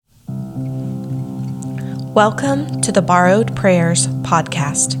Welcome to the Borrowed Prayers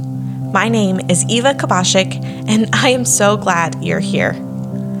podcast. My name is Eva Kabashik, and I am so glad you're here.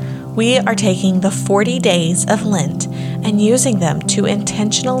 We are taking the 40 days of Lent and using them to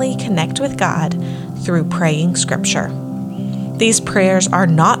intentionally connect with God through praying scripture. These prayers are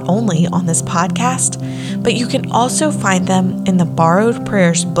not only on this podcast, but you can also find them in the Borrowed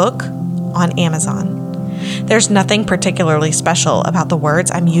Prayers book on Amazon. There's nothing particularly special about the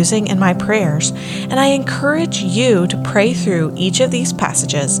words I'm using in my prayers, and I encourage you to pray through each of these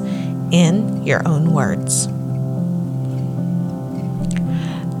passages in your own words.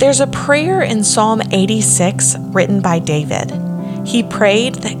 There's a prayer in Psalm 86 written by David. He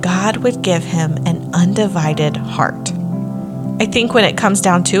prayed that God would give him an undivided heart. I think when it comes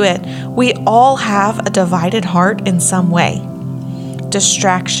down to it, we all have a divided heart in some way.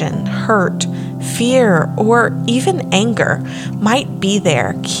 Distraction, hurt, fear, or even anger might be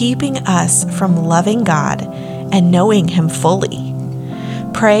there keeping us from loving God and knowing Him fully.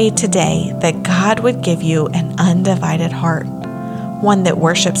 Pray today that God would give you an undivided heart, one that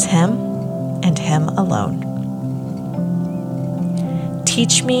worships Him and Him alone.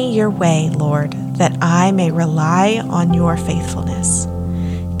 Teach me your way, Lord, that I may rely on your faithfulness.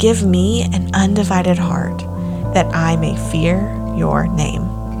 Give me an undivided heart that I may fear your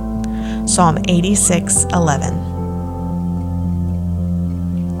name. Psalm 86:11.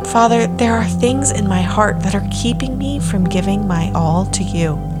 Father, there are things in my heart that are keeping me from giving my all to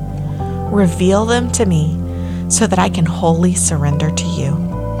you. Reveal them to me so that I can wholly surrender to you.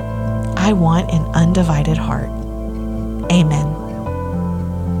 I want an undivided heart. Amen.